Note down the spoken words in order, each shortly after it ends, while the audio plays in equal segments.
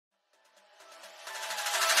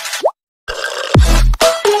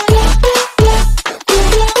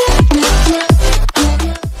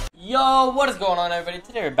going on, everybody?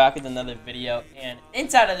 Today we're back with another video, and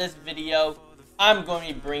inside of this video I'm going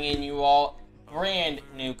to be bringing you all brand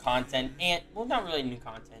new content. And well, not really new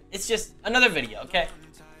content, it's just another video. Okay,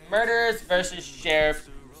 Murderers versus Sheriff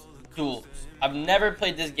Duels. I've never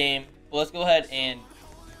played this game, but let's go ahead and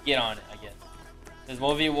get on it. I guess there's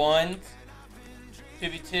 1v1s,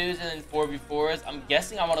 2v2s, and then 4v4s. I'm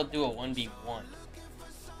guessing I want to do a 1v1.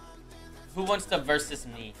 Who wants to versus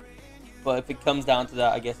me? But if it comes down to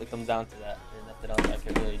that, I guess it comes down to that. There's nothing else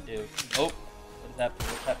I can really do. Oh, what is happening?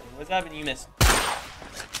 What's happening? What's happening? You missed.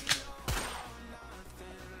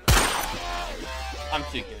 I'm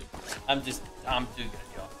too good. I'm too good,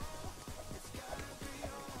 y'all.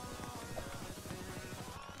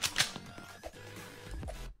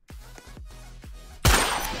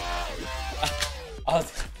 I was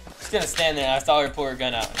just gonna stand there and I saw her pull her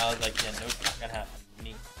gun out and I was like, yeah, nope, not gonna happen.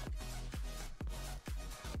 Me.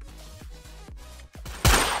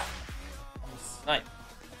 Snipe.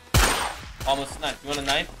 Almost sniped. You want a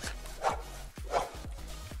knife?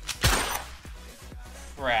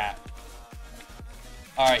 Crap.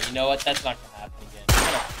 Alright, you know what? That's not gonna happen again. I'm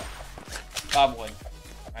gonna Bob Wood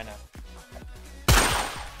right now.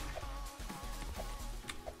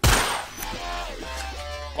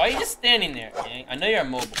 Why are you just standing there, gang? I know you're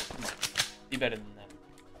mobile. Come on. Be better than that.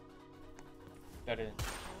 Better than that.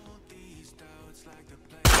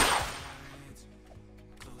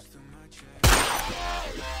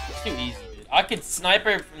 It's too easy, dude. I could snipe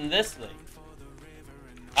her from this league.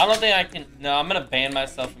 I don't think I can. No, I'm gonna ban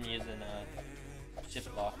myself from using shift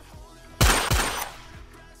lock.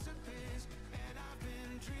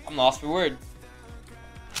 I'm lost for words.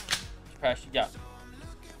 Crash, you got.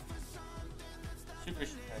 Super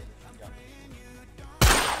crash, you got.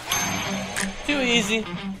 Too easy.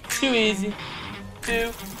 Too easy.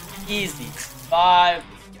 Too easy. 5.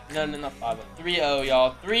 No, not 5. 3-0,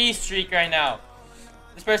 y'all. 3 streak right now.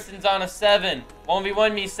 This person's on a 7.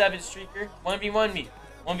 1v1 me, 7 streaker. 1v1 me.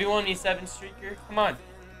 1v1 me, 7 streaker. Come on.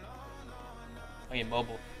 Okay,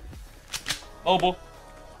 mobile. Mobile.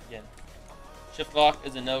 Again. Shift lock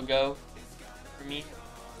is a no-go for me.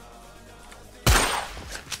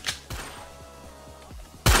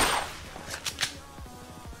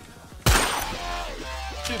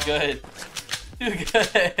 Too good. Too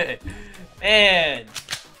good. Man.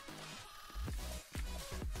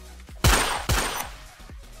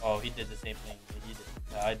 Oh, he did the same thing that he did.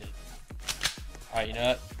 No, I did. Alright, you know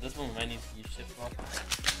what? This one might need to use shift lock.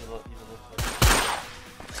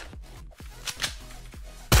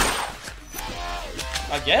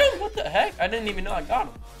 I get him? What the heck? I didn't even know I got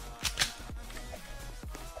him.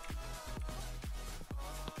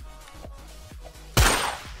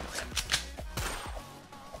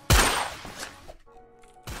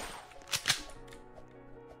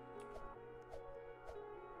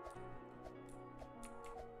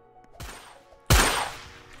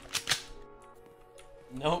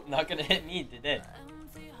 Nope, not gonna hit me today.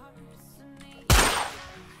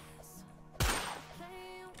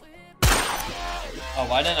 Oh,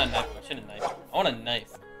 why didn't I knife him? I shouldn't knife him. I want a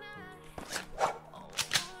knife.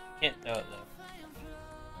 Can't throw it though.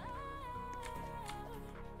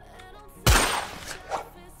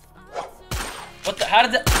 What the? How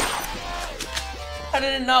did that? How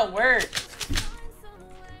did it not work?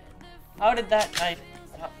 How did that knife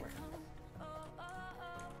not work?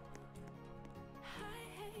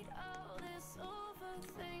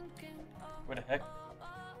 What the heck?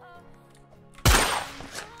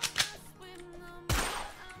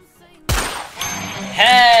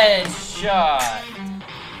 Headshot!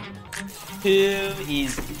 Too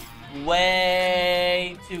easy.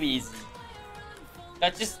 Way too easy.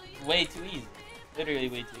 That's just way too easy. Literally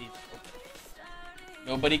way too easy.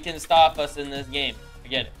 Nobody can stop us in this game.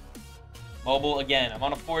 Forget it. Mobile again. I'm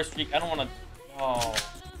on a 4 streak. I don't want to. Oh.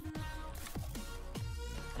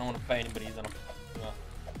 I don't want to fight anybody who's on a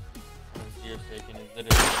 0 streak and he's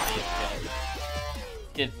literally AFK.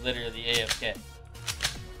 This kid's literally AFK.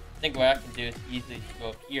 I think what I can do is easily just go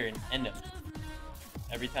up here and end him.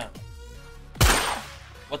 Every time.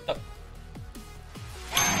 What the?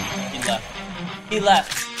 He left. He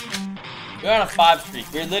left. We're on a 5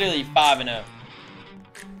 streak. We're literally 5-0.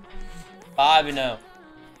 5-0.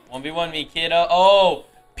 1v1 me, kiddo. Oh!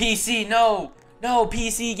 PC, no! No,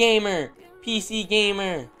 PC gamer! PC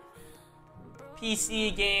gamer!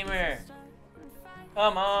 PC gamer!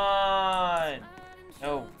 Come on!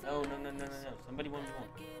 No. Somebody 1v1.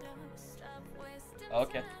 Oh,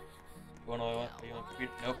 okay. You want a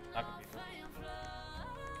computer? Nope, not computer.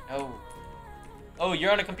 No. Oh,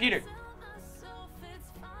 you're on a computer.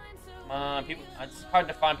 Come on, people. It's hard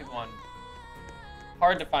to find people on.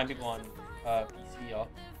 PC, y'all.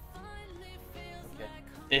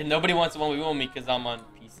 Nobody wants to 1v1 me because I'm on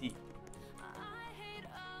PC.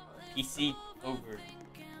 PC over.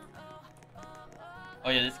 Oh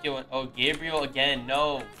yeah, this kid went. Oh, Gabriel again.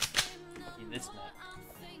 No. Okay, this map.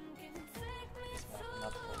 This map,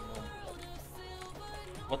 not the one.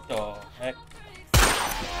 What the heck?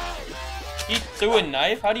 He threw a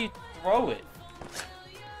knife? How do you throw it?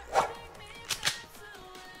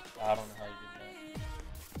 I don't know how he did that.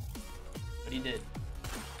 But he did.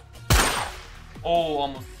 Oh,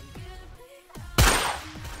 almost.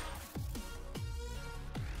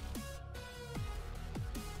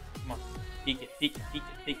 Come on. Peek it, peek it, peek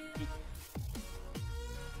it, peek it, peek it.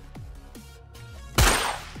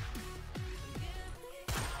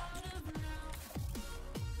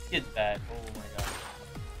 This kid's bad. Oh my god.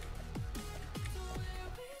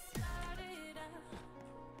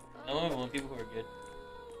 I only want people who are good.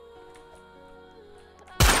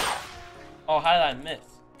 Oh, how did I miss?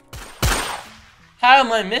 How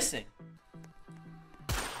am I missing?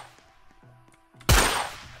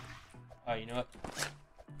 Oh, you know what?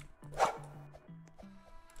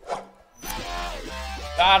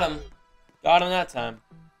 Got him. Got him that time.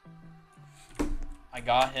 I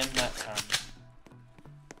got him that time.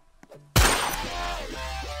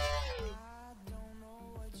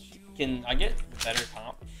 Can I get better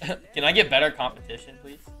comp? Can I get better competition,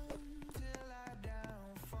 please?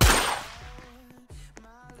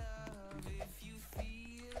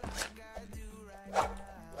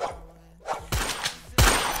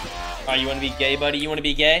 Oh, you want to be gay, buddy? You want to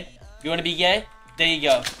be gay? You want to be gay? There you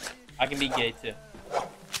go. I can be gay, too.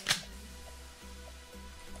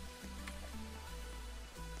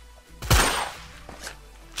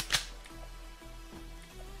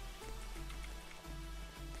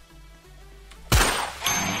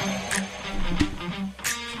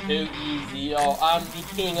 Too easy, yo. I'm the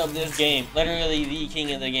king of this game. Literally the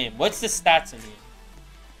king of the game. What's the stats in here?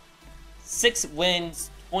 6 wins,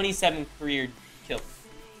 27 career kills.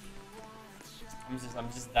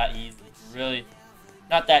 I'm just that easy. Really,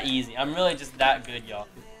 not that easy. I'm really just that good, y'all.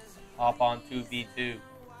 Hop on 2v2.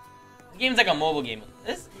 The game's like a mobile game.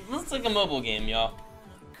 This looks like a mobile game, y'all.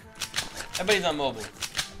 Everybody's on mobile.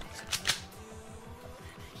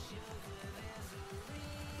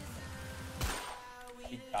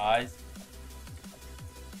 He dies.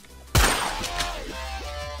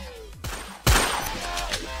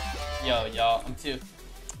 Yo, y'all, I'm too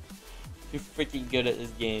freaking good at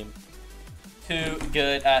this game. Too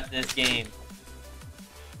good at this game.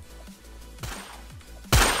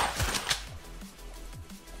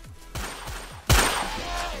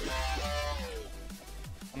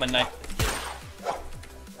 I'm gonna knife this kid.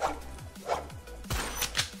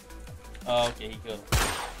 Oh, okay, he goes.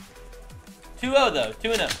 2-0 though,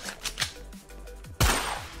 2-0.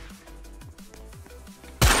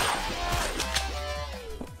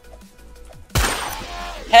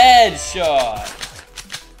 Headshot!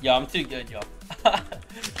 Yo, I'm too good, y'all.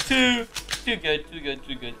 too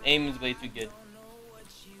good. Aim is way too good.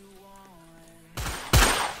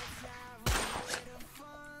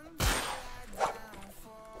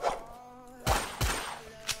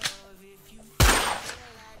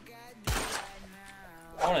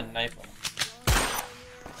 I want to knife him.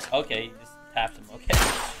 Okay, he just taps him. Okay.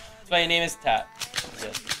 That's why your name is Tap.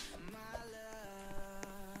 Good.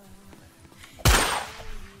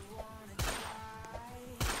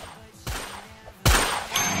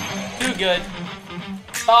 Too good.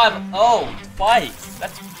 5-0 twice.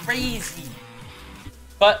 That's crazy.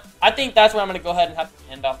 But I think that's where I'm going to go ahead and have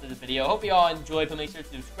to end off this video. Hope you all enjoyed. But make sure to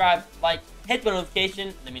subscribe, like, hit the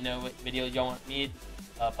notification. Let me know what videos y'all want me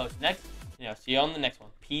to post next. See you on the next one.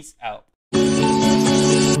 Peace out.